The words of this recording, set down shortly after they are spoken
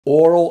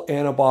oral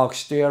anabolic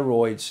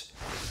steroids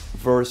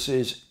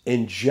versus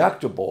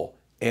injectable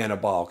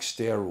anabolic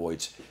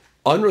steroids,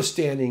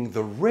 understanding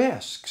the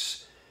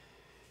risks.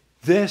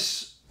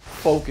 This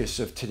focus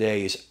of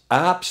today is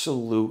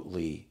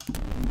absolutely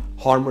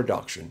harm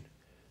reduction,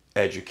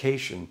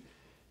 education,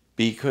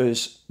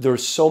 because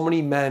there's so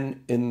many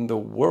men in the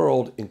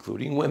world,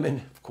 including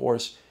women, of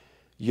course,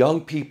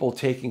 young people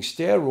taking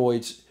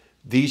steroids.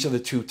 These are the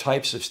two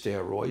types of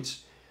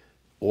steroids,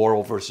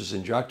 oral versus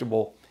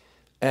injectable.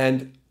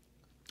 And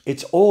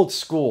it's old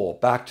school,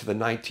 back to the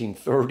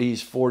 1930s,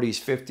 40s,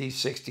 50s,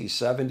 60s,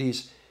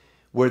 70s,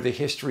 where the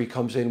history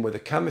comes in, where the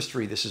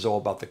chemistry, this is all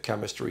about the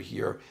chemistry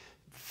here,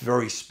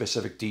 very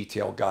specific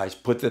detail, guys,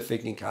 put the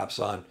thinking caps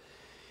on.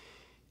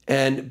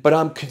 But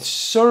I'm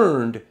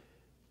concerned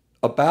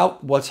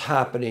about what's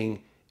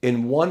happening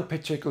in one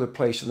particular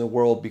place in the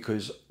world,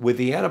 because with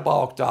the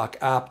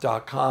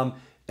anabolicdocapp.com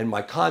and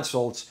my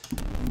consults,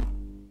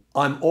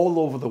 I'm all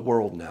over the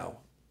world now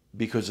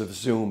because of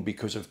Zoom,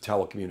 because of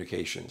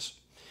telecommunications.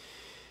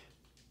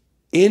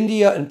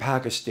 India and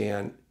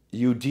Pakistan,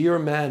 you dear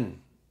men,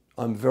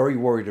 I'm very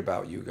worried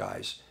about you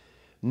guys.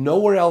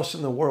 Nowhere else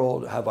in the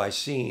world have I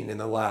seen in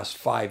the last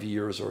 5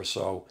 years or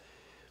so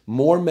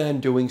more men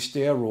doing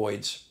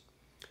steroids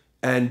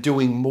and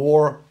doing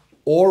more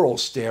oral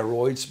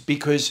steroids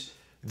because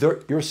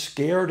you're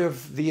scared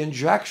of the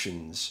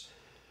injections,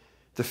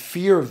 the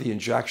fear of the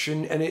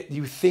injection, and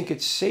you think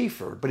it's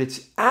safer, but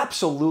it's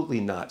absolutely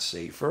not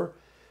safer.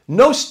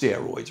 No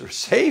steroids are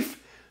safe.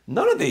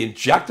 None of the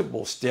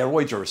injectable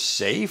steroids are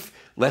safe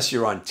unless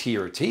you're on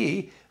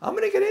TRT. I'm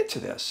going to get into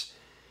this.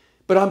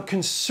 But I'm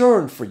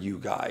concerned for you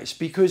guys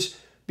because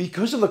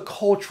of the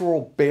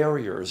cultural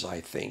barriers,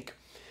 I think,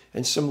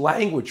 and some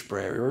language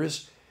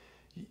barriers.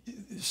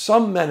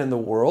 Some men in the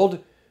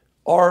world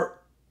are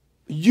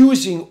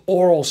using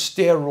oral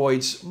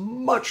steroids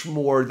much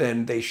more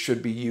than they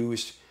should be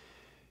used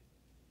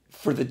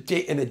for the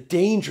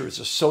dangers,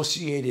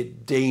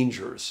 associated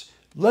dangers.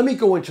 Let me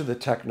go into the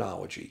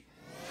technology.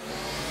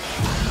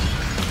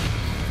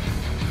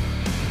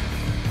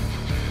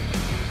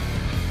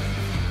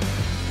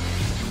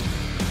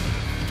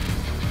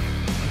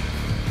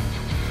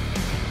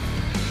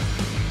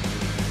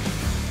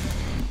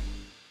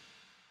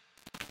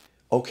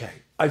 Okay,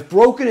 I've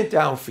broken it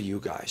down for you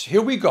guys.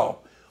 Here we go.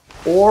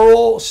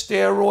 Oral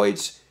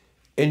steroids,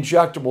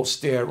 injectable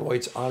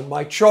steroids on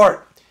my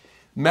chart.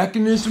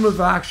 Mechanism of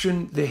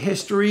action, the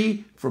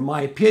history, from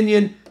my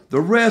opinion,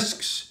 the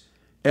risks,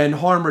 and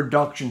harm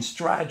reduction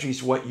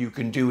strategies, what you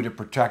can do to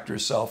protect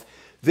yourself.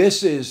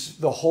 This is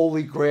the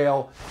Holy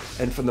Grail,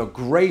 and from the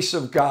grace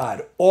of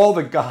God, all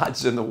the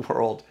gods in the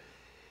world,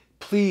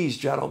 please,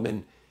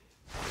 gentlemen,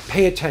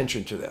 pay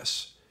attention to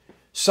this.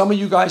 Some of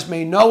you guys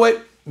may know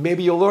it.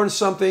 Maybe you'll learn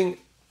something.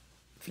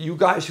 For you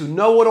guys who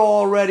know it all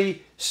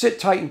already,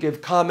 sit tight and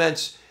give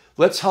comments.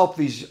 Let's help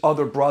these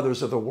other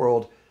brothers of the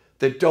world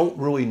that don't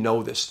really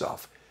know this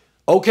stuff.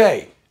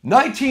 Okay,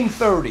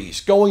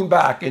 1930s, going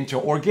back into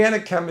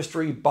organic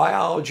chemistry,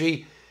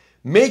 biology,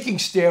 making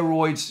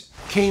steroids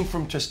came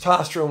from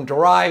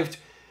testosterone-derived.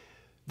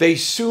 They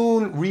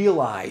soon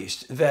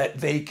realized that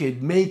they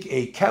could make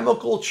a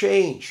chemical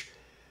change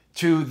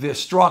to the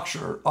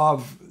structure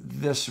of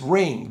this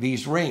ring,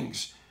 these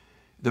rings.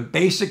 The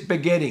basic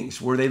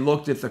beginnings, where they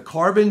looked at the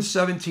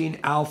carbon-17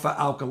 alpha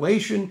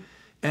alkylation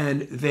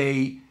and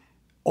they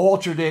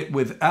altered it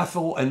with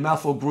ethyl and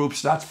methyl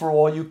groups. That's for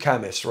all you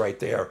chemists right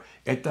there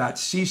at that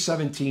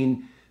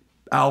C17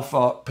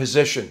 alpha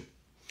position.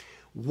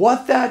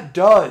 What that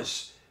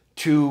does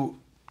to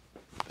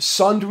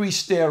sundry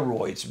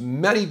steroids,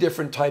 many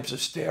different types of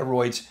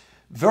steroids,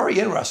 very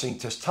interesting,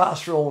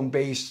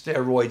 testosterone-based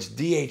steroids,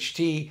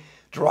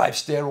 DHT-derived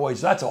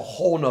steroids, that's a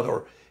whole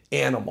nother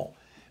animal.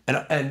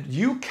 And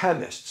you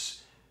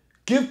chemists,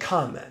 give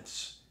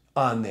comments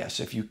on this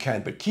if you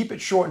can, but keep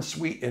it short and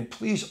sweet, and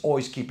please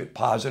always keep it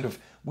positive.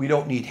 We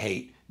don't need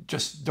hate.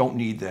 Just don't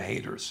need the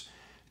haters.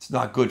 It's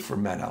not good for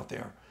men out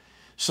there.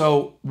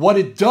 So what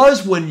it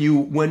does when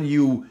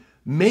you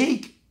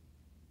make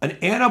an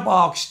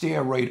anabolic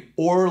steroid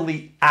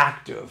orally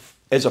active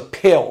as a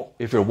pill.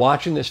 If you're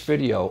watching this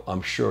video,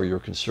 I'm sure you're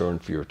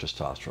concerned for your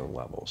testosterone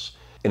levels.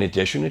 In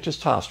addition to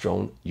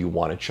testosterone, you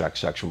want to check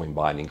sexually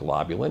binding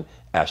globulin,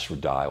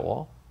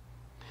 estradiol,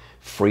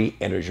 free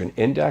androgen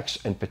index,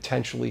 and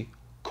potentially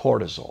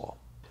cortisol.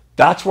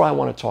 That's where I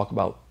want to talk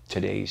about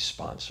today's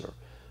sponsor.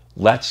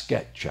 Let's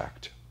Get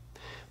Checked.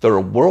 They're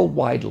a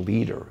worldwide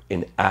leader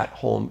in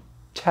at-home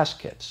test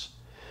kits,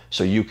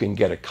 so you can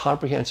get a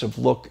comprehensive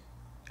look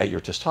at your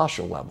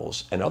testosterone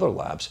levels and other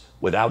labs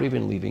without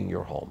even leaving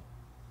your home.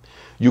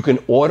 You can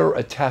order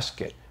a test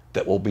kit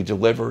that will be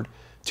delivered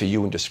to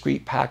you in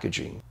discreet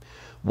packaging.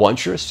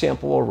 Once your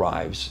sample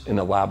arrives in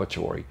the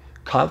laboratory,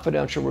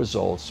 confidential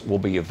results will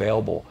be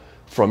available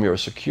from your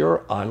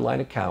secure online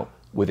account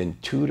within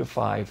 2 to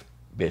 5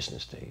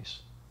 business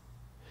days.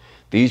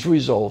 These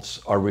results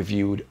are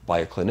reviewed by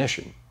a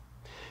clinician,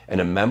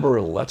 and a member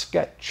of the Let's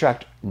Get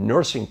Checked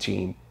nursing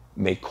team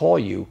may call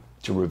you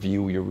to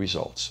review your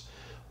results.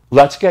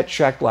 Let's Get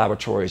Checked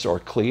laboratories are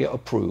CLIA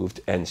approved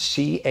and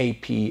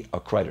CAP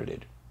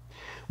accredited,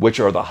 which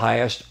are the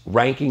highest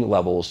ranking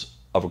levels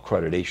of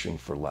accreditation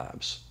for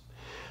labs.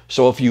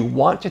 So if you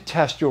want to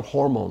test your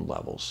hormone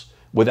levels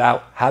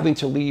without having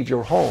to leave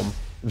your home,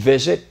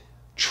 visit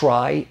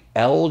trylgc.com.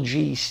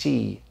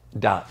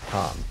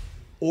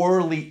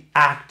 Orally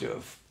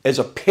active as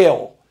a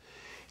pill.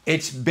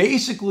 It's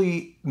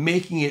basically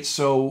making it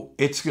so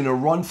it's going to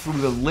run through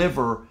the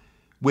liver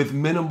with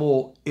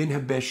minimal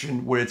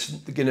inhibition, where it's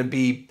going to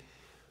be,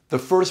 the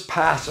first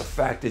pass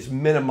effect is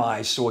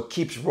minimized so it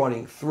keeps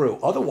running through.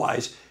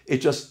 Otherwise, it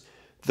just,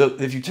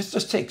 if you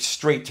just take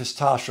straight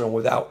testosterone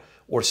without,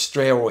 or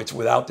steroids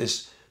without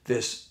this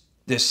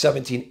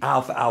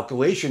 17-alpha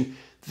alkylation,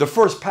 the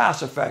first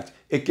pass effect,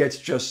 it gets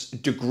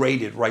just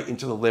degraded right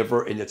into the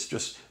liver, and it's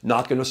just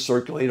not going to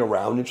circulate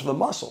around into the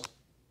muscle.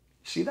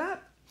 See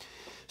that?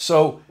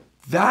 So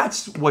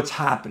that's what's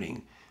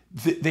happening.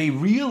 They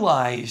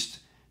realized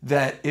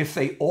that if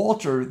they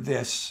alter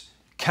this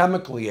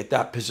chemically at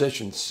that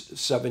position,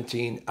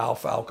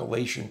 17-alpha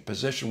alkylation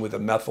position with the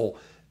methyl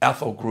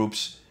ethyl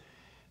groups,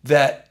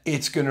 that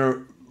it's going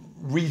to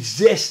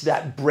resist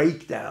that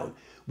breakdown.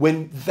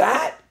 When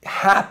that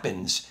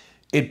happens,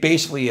 it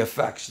basically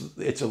affects,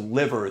 it's a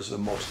liver is the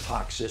most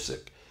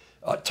toxicity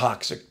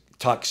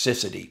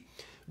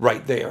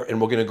right there. And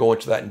we're going to go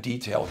into that in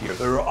detail here.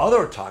 There are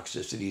other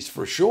toxicities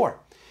for sure,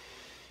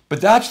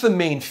 but that's the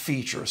main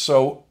feature.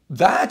 So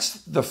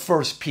that's the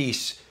first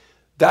piece.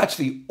 That's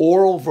the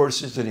oral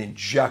versus an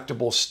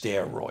injectable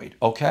steroid,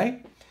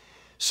 okay?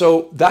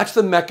 So that's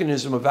the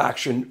mechanism of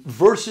action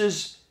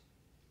versus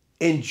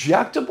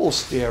injectable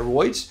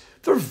steroids.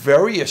 There are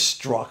various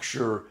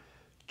structure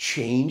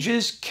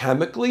changes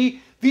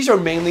chemically. These are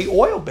mainly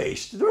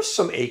oil-based. There's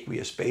some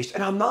aqueous-based,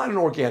 and I'm not an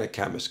organic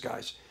chemist,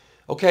 guys.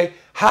 Okay?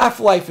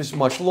 Half-life is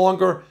much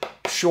longer,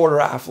 shorter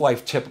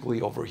half-life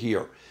typically over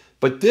here.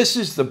 But this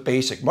is the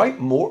basic, right?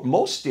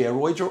 Most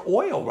steroids are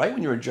oil, right?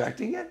 When you're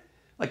injecting it.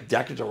 Like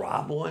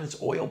deca-durabolin,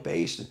 it's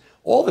oil-based. And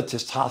all the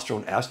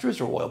testosterone esters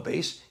are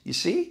oil-based. You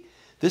see?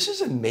 This is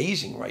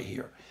amazing right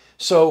here.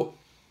 So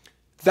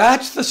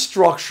that's the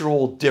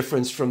structural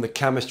difference from the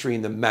chemistry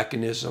and the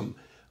mechanism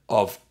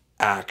of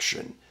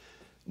action.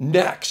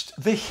 Next,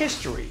 the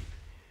history.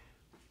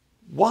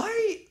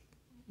 Why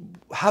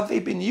have they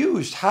been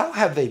used? How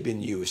have they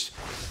been used?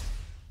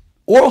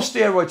 Oral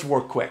steroids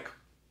work quick.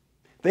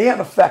 They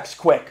have effects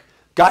quick.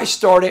 Guys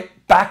started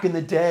back in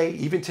the day,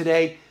 even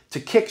today,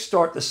 to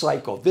kickstart the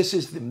cycle. This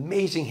is the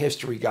amazing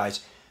history,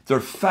 guys. They're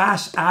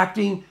fast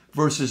acting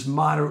versus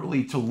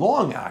moderately to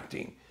long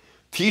acting.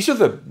 These are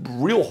the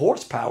real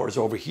horsepowers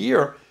over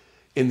here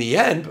in the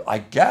end, I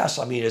guess.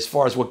 I mean, as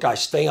far as what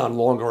guys stay on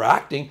longer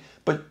acting,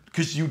 but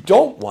because you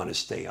don't want to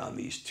stay on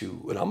these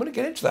two. And I'm going to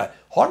get into that.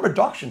 Harm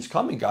reduction's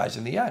coming, guys,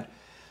 in the end.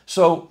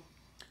 So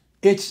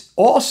it's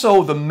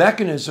also the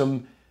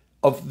mechanism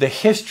of the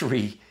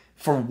history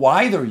for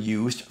why they're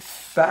used.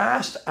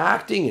 Fast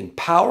acting and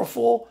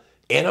powerful.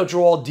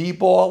 Anadrol,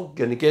 D-ball,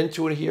 going to get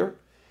into it here.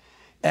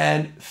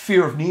 And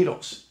fear of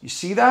needles. You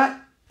see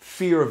that?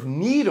 Fear of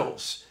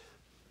needles.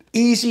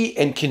 Easy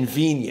and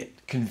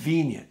convenient.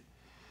 Convenient.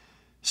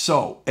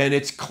 So, and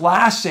it's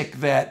classic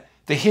that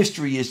the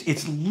history is,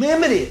 it's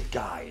limited,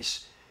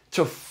 guys,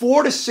 to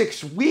 4 to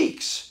 6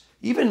 weeks,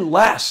 even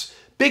less.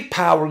 Big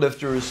power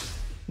lifters,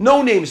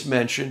 no names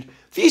mentioned.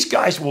 These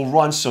guys will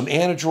run some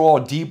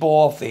Anadrol,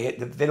 D-ball. They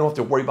don't have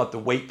to worry about the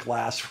weight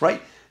class,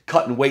 right?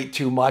 Cutting weight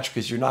too much,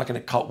 because you're not going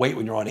to cut weight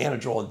when you're on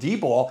Anadrol and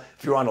D-ball.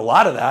 If you're on a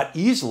lot of that,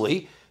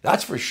 easily,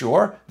 that's for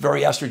sure.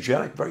 Very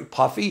estrogenic, very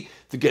puffy.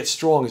 To get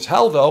strong as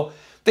hell, though,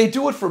 they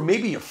do it for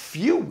maybe a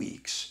few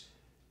weeks.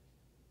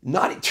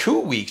 Not 2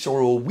 weeks or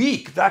a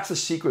week. That's the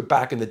secret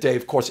back in the day.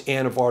 Of course,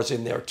 Anavar's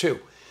in there too.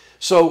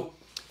 So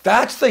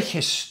that's the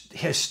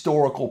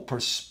historical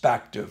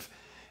perspective.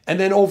 And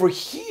then over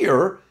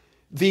here,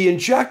 the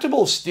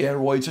injectable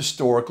steroids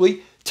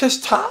historically,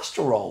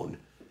 testosterone.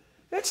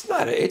 It's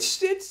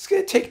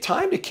going to take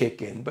time to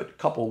kick in, but a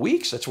couple of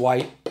weeks. That's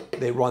why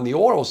they run the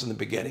orals in the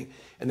beginning.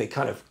 And they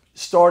kind of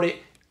start it,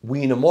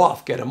 wean them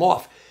off, get them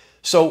off.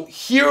 So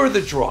here are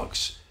the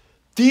drugs.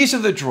 These are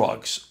the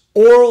drugs.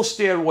 Oral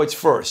steroids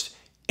first.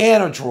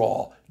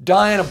 Anadrol,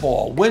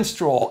 Dianabol,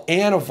 Winstrol,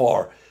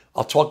 Anavar.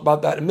 I'll talk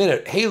about that in a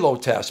minute. Halo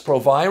test,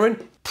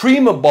 Proviron.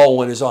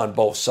 Primobolan is on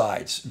both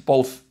sides,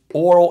 both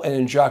oral and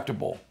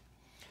injectable.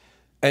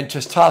 And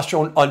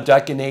testosterone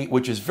undecanate,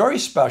 which is very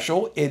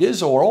special. It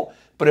is oral,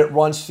 but it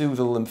runs through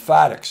the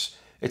lymphatics.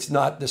 It's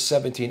not the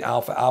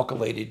 17-alpha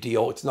alkylated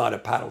deal. It's not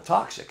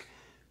hepatotoxic.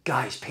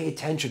 Guys, pay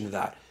attention to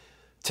that.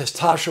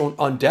 Testosterone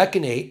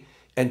undecanate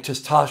and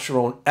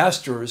testosterone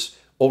esters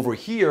over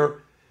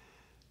here,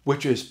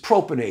 which is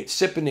propionate,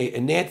 cypionate,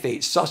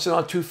 enanthate,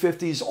 succinol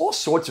 250s, all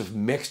sorts of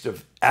mixed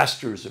of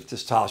esters of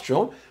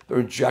testosterone.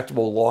 They're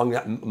injectable,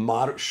 long,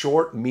 moderate,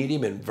 short,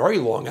 medium, and very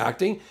long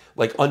acting.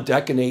 Like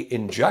undecanate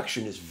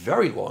injection is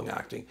very long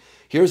acting.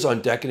 Here's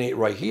undecanate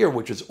right here,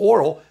 which is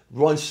oral,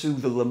 runs through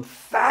the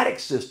lymphatic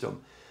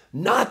system,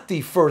 not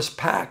the first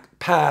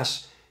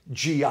pass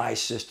GI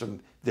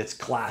system that's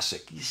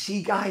classic. You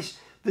see, guys,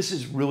 This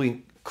is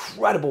really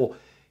incredible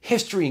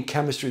history and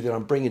chemistry that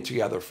I'm bringing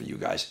together for you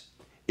guys.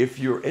 If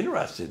you're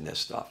interested in this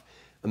stuff,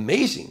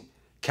 amazing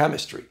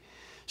chemistry.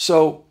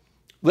 So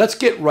let's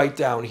get right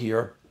down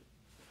here.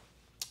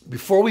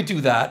 Before we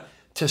do that,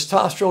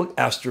 testosterone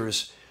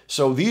esters.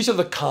 So these are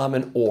the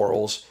common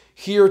orals.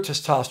 Here,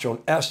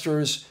 testosterone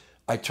esters.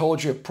 I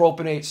told you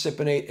propionate,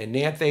 cypionate, and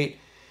xanthate.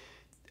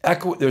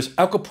 There's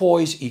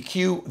equipoise,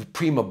 EQ, the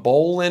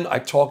primobolan I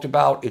talked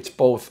about. It's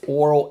both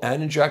oral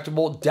and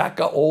injectable.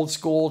 Deca, old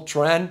school,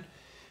 Tren,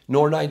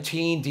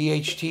 Nor19,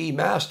 DHT,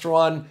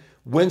 Masteron,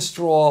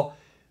 Winstrol,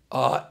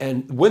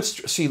 and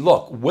Winstrol. See,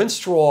 look,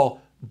 Winstrol,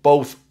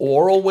 both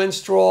oral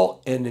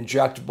Winstrol and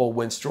injectable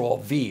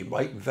Winstrol V,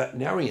 right?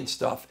 Veterinarian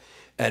stuff,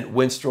 and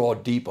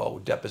Winstrol depot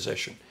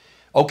deposition.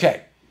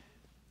 Okay,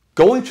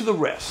 going to the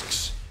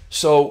risks.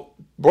 So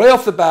right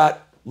off the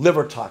bat,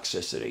 liver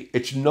toxicity.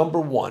 It's number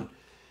one.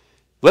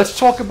 Let's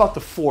talk about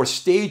the 4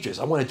 stages.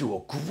 I want to do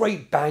a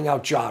great bang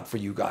out job for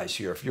you guys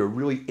here if you're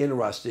really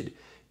interested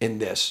in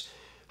this.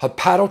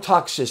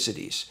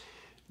 Hepatotoxicities.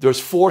 There's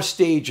 4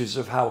 stages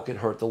of how it can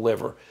hurt the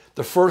liver.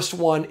 The first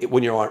one,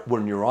 when you're on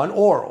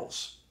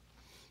orals.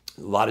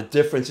 A lot of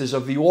differences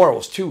of the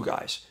orals too,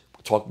 guys.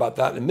 We'll talk about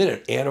that in a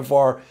minute.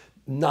 Anavar,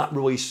 not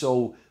really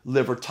so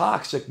liver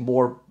toxic,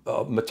 more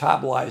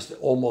metabolized,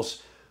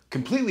 almost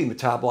completely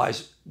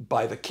metabolized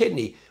by the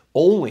kidney.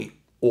 Only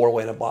oral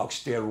anabolic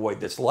steroid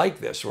that's like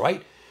this,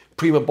 right?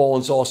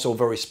 Primobolan's also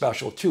very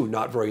special too,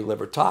 not very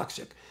liver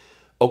toxic.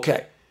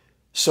 Okay,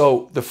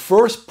 so the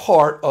first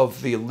part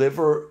of the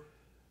liver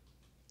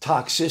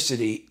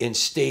toxicity in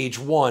stage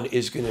 1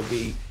 is going to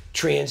be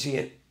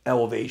transient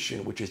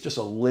elevation, which is just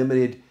a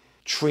limited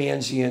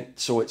transient.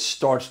 So it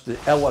starts the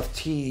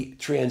LFT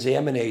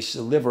transaminase,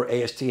 the liver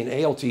AST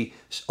and ALT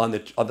on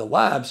the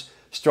labs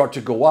start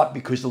to go up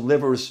because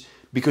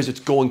because it's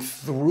going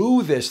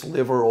through this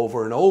liver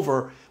over and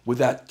over with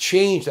that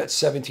change, that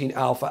 17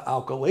 alpha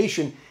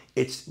alkylation.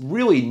 It's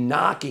really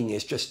knocking.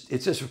 It's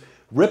just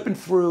ripping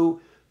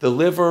through the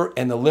liver,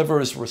 and the liver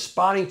is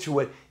responding to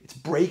it.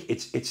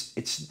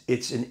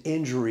 It's an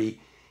injury.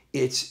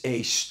 It's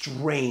a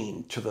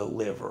strain to the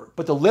liver.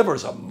 But the liver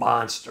is a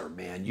monster,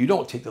 man. You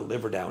don't take the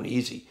liver down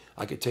easy.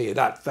 I can tell you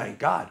that, thank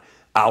God.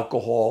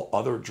 Alcohol,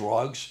 other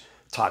drugs,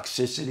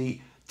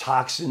 toxicity,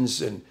 toxins,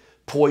 and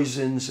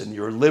poisons, and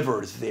your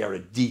liver is there to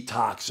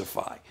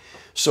detoxify.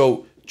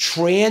 So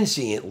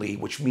transiently,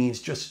 which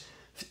means just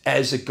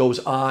as it goes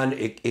on,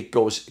 it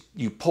goes,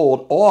 you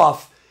pull it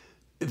off,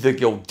 they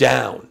go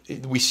down.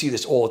 We see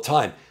this all the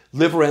time.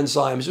 Liver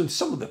enzymes, and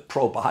some of the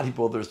pro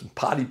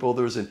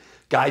bodybuilders and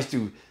guys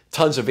do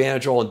tons of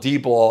anadrol and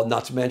D-ball,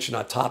 not to mention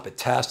on top of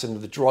test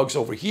and the drugs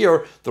over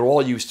here, they're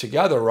all used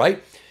together,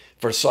 right?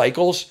 For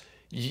cycles.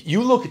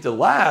 You look at the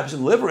labs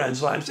and liver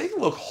enzymes, they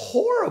look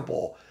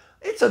horrible.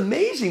 It's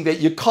amazing that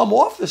you come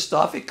off the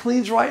stuff, it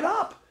cleans right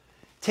up.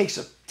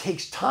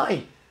 Takes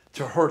time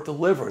to hurt the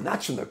liver, and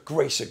that's from the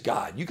grace of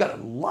God. You got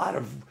a lot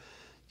of,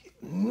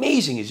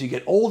 amazing as you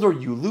get older,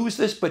 you lose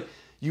this, but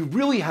you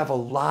really have a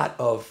lot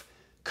of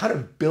kind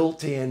of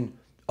built-in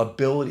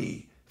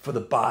ability for the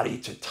body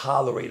to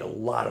tolerate a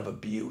lot of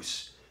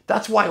abuse.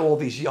 That's why all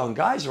these young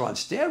guys are on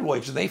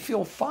steroids and they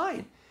feel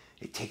fine.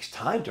 It takes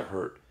time to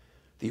hurt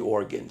the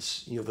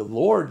organs. You know, the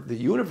Lord, the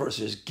universe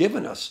has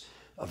given us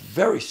a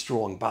very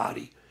strong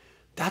body.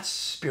 That's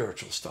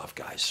spiritual stuff,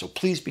 guys. So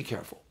please be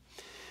careful.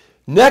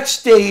 Next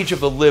stage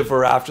of the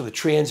liver after the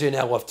transient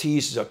LFTs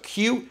is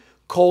acute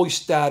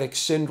cholestatic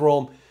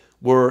syndrome,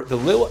 where the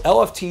little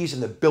LFTs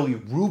and the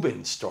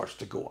bilirubin starts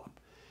to go up.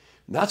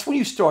 And that's when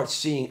you start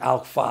seeing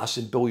alk-phos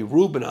and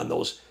bilirubin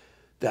on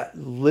that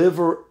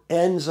liver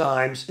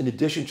enzymes, in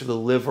addition to the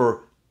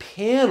liver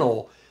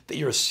panel that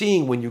you're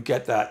seeing when you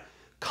get that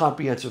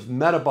comprehensive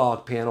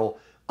metabolic panel.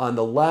 On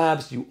the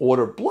labs, you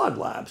order blood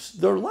labs.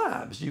 They're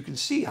labs. You can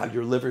see how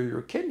your liver,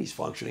 your kidneys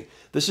functioning.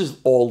 This is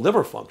all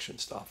liver function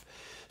stuff.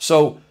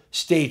 So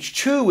stage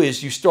 2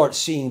 is you start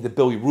seeing the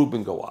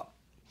bilirubin go up.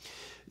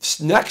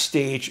 Next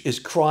stage is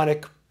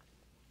chronic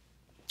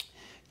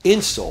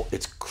insult.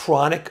 It's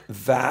chronic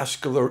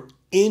vascular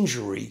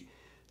injury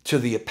to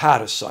the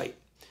hepatocyte.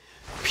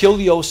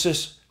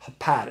 Pileosis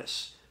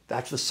hepatis.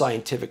 That's the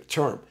scientific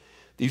term.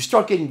 You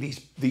start getting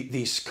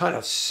these kind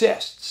of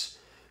cysts.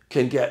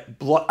 Can get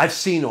blood. I've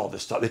seen all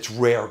this stuff. It's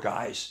rare,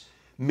 guys.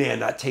 Man,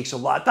 that takes a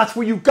lot. That's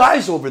where you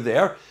guys over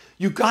there,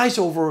 you guys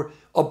over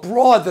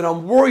abroad that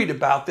I'm worried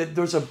about, that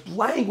there's a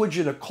language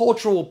and a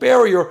cultural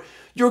barrier.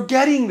 You're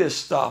getting this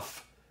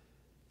stuff.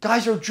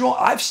 Guys are,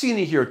 I've seen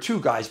it here too,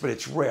 guys, but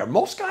it's rare.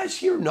 Most guys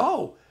here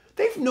know.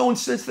 They've known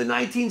since the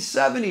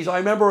 1970s. I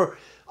remember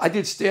I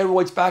did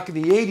steroids back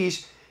in the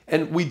 80s,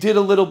 and we did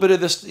a little bit of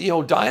this,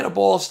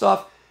 Dianabol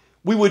stuff.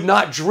 We would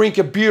not drink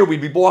a beer.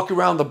 We'd be walking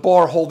around the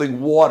bar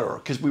holding water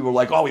because we were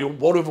like, oh, we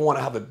don't even want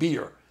to have a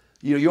beer.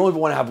 You don't even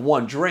want to have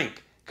one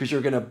drink because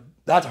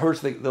that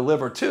hurts the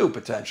liver too,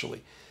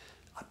 potentially.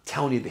 I'm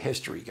telling you the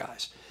history,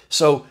 guys.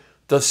 So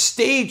the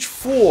stage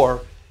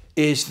 4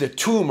 is the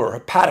tumor,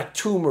 hepatic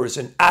tumors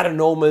and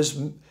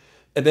adenomas,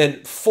 and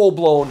then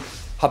full-blown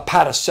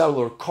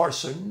hepatocellular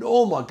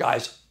carcinoma,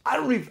 guys.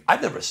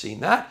 I've never seen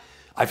that.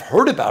 I've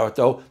heard about it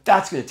though.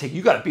 That's going to take,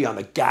 you got to be on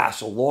the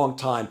gas a long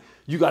time.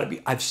 You got to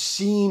be, I've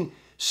seen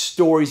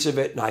stories of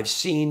it, and I've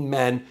seen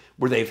men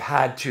where they've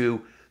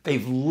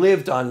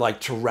lived on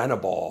like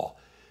Turinabol,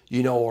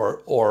 you know,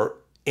 or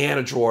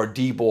Anadrol or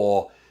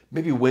D-bol,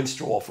 maybe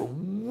Winstrol for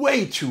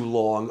way too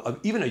long,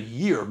 even a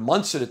year,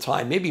 months at a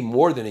time, maybe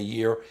more than a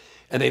year,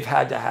 and they've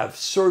had to have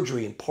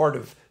surgery and part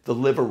of the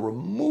liver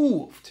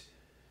removed.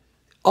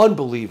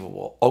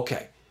 Unbelievable.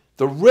 Okay,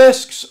 the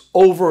risks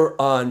over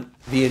on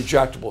the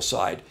injectable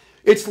side,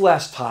 it's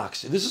less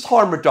toxic. This is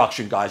harm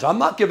reduction, guys. I'm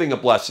not giving a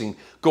blessing.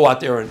 Go out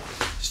there and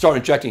start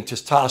injecting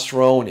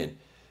testosterone and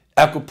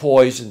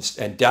equipoise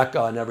and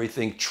deca and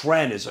everything.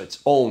 Tren is its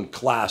own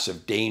class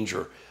of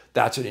danger.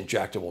 That's an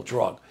injectable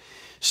drug.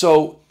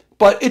 So,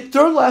 but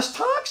they're less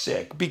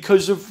toxic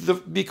because of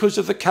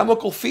the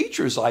chemical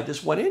features I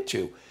just went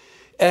into.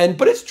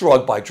 But it's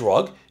drug by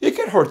drug. It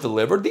can hurt the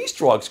liver. These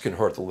drugs can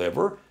hurt the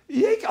liver.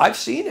 Yeah, I've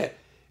seen it.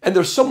 And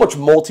there's so much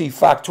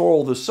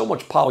multifactorial, there's so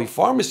much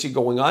polypharmacy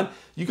going on.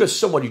 You got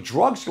so many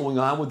drugs going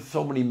on with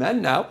so many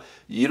men now.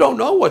 You don't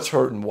know what's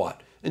hurting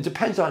what. It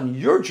depends on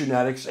your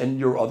genetics and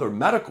your other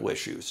medical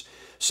issues.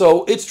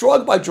 So it's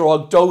drug by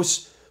drug,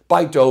 dose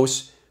by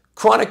dose,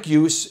 chronic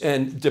use,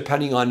 and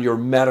depending on your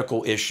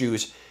medical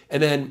issues.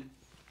 And then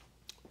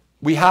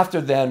we have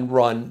to then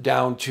run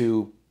down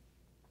to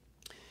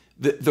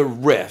the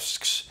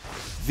risks.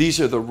 These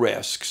are the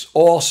risks.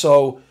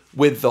 Also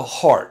with the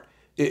heart.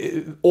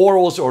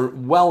 Orals are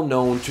well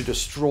known to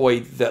destroy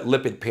that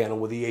lipid panel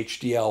with the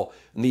HDL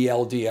and the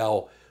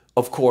LDL.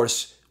 Of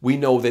course, we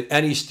know that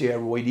any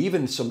steroid,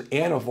 even some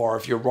Anavar,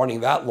 if you're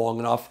running that long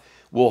enough,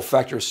 will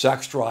affect your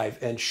sex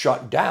drive and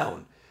shut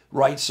down,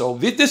 right? So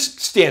this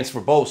stands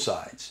for both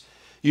sides,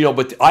 you know.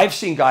 But I've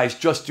seen guys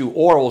just do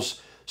orals,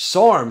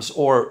 SARMs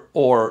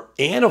or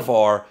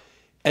Anavar,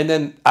 and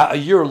then a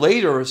year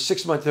later,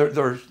 6 months,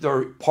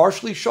 they're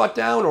partially shut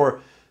down or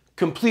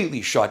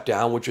completely shut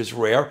down, which is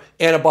rare.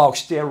 Anabolic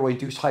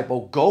steroid-induced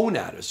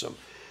hypogonadism.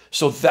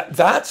 So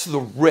that's the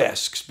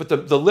risks, but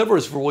the liver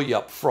is really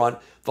up front,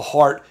 the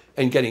heart,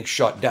 and getting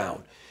shut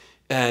down.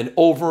 And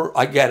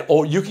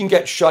you can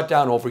get shut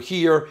down over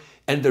here,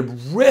 and the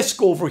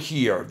risk over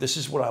here, this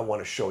is what I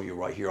want to show you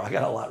right here. I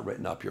got a lot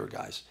written up here,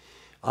 guys.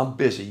 I'm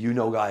busy. You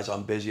know, guys,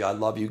 I'm busy. I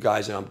love you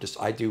guys, and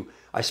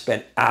I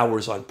spend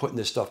hours on putting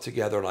this stuff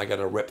together, and I got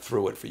to rip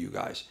through it for you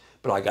guys.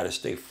 But I got to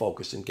stay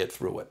focused and get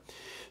through it.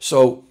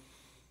 So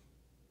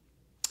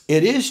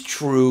it is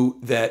true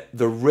that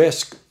the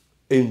risk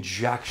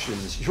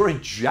injections, you're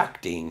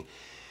injecting,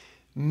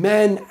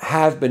 men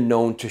have been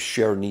known to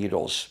share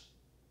needles,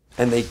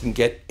 and they can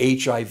get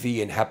HIV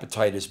and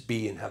hepatitis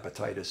B and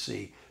hepatitis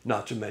C,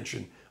 not to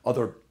mention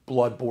other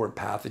blood-borne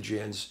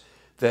pathogens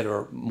that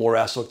are more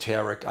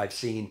esoteric I've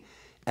seen,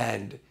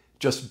 and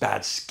just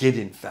bad skin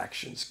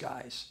infections,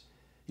 guys.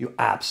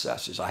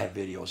 Abscesses, I have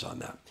videos on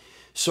that.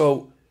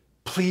 So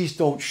please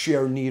don't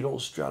share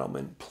needles,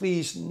 gentlemen.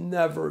 Please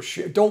never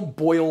share. Don't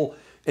boil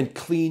and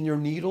clean your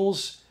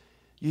needles.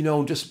 You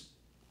know, just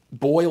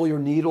boil your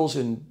needles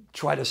and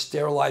try to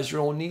sterilize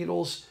your own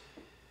needles.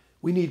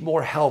 We need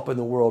more help in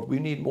the world. We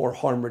need more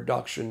harm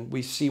reduction.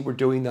 We see we're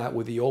doing that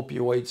with the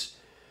opioids.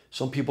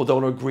 Some people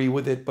don't agree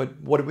with it,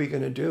 but what are we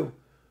going to do?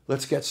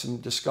 Let's get some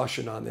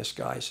discussion on this,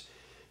 guys.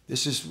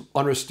 This is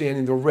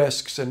understanding the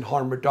risks and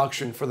harm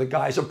reduction for the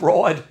guys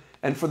abroad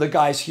and for the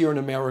guys here in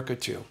America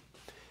too.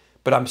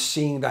 But I'm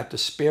seeing that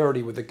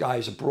disparity with the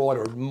guys abroad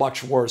are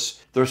much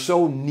worse. They're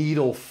so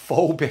needle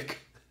phobic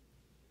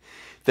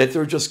that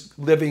they're just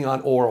living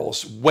on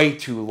orals way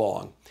too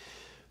long.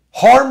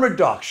 Harm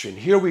reduction.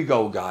 Here we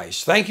go,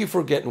 guys. Thank you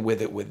for getting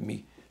with it with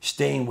me,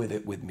 staying with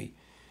it with me.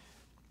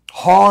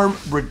 Harm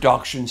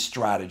reduction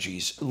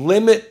strategies.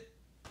 Limit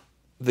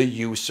the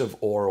use of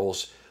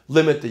orals.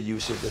 Limit the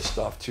use of this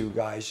stuff too,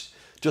 guys.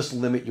 Just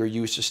limit your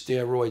use of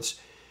steroids.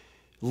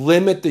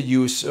 Limit the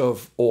use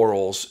of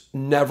orals,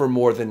 never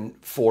more than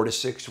 4 to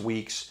 6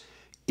 weeks,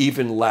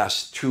 even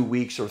less, 2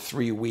 weeks or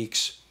 3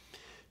 weeks.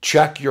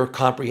 Check your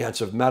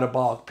comprehensive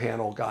metabolic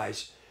panel,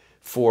 guys,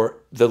 for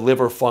the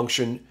liver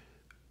function.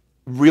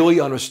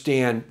 Really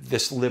understand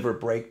this liver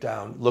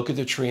breakdown. Look at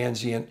the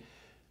transient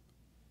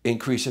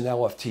increase in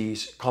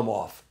LFTs. Come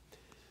off.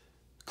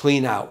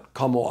 Clean out.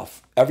 Come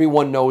off.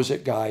 Everyone knows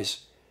it,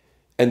 guys.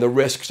 And the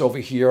risks over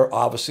here,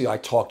 obviously I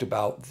talked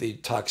about the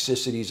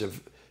toxicities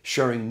of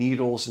sharing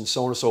needles and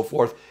so on and so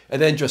forth, and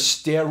then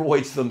just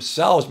steroids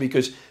themselves,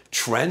 because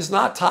Tren's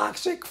not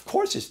toxic. Of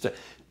course, it's the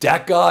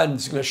deca and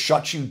it's going to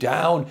shut you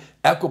down.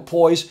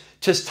 Equipoise,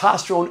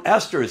 testosterone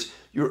esters.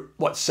 You're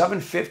what,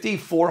 750,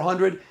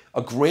 400,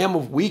 a gram a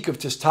week of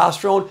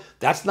testosterone.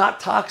 That's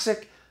not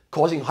toxic,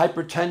 causing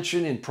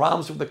hypertension and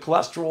problems with the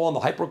cholesterol and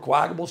the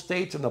hypercoagulable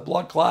states and the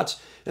blood clots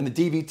and the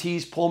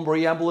DVTs,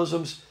 pulmonary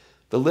embolisms.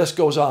 The list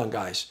goes on,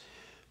 guys.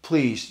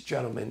 Please,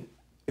 gentlemen,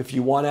 if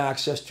you want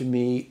access to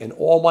me and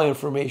all my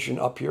information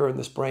up here in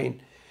this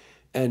brain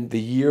and the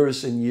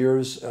years and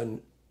years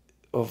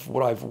of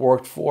what I've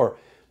worked for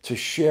to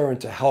share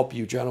and to help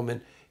you,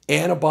 gentlemen,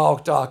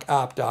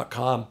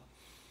 anabolicdocapp.com.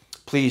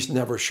 Please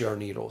never share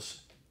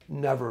needles.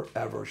 never,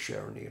 ever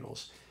share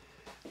needles.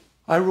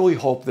 I really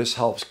hope this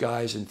helps,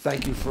 guys, and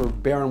thank you for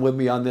bearing with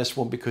me on this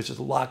one because there's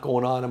a lot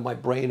going on in my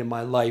brain and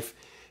my life,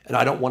 and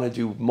I don't want to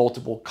do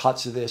multiple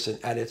cuts of this and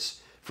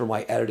edits for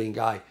my editing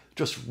guy.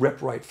 Just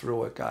rip right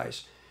through it,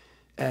 guys.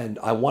 And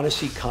I want to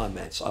see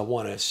comments. I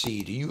want to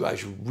see, do you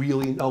guys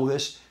really know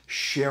this?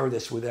 Share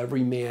this with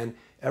every man,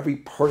 every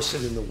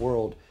person in the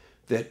world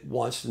that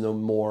wants to know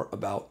more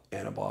about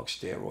anabolic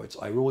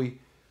steroids. I really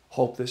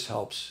hope this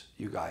helps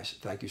you guys.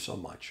 Thank you so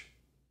much.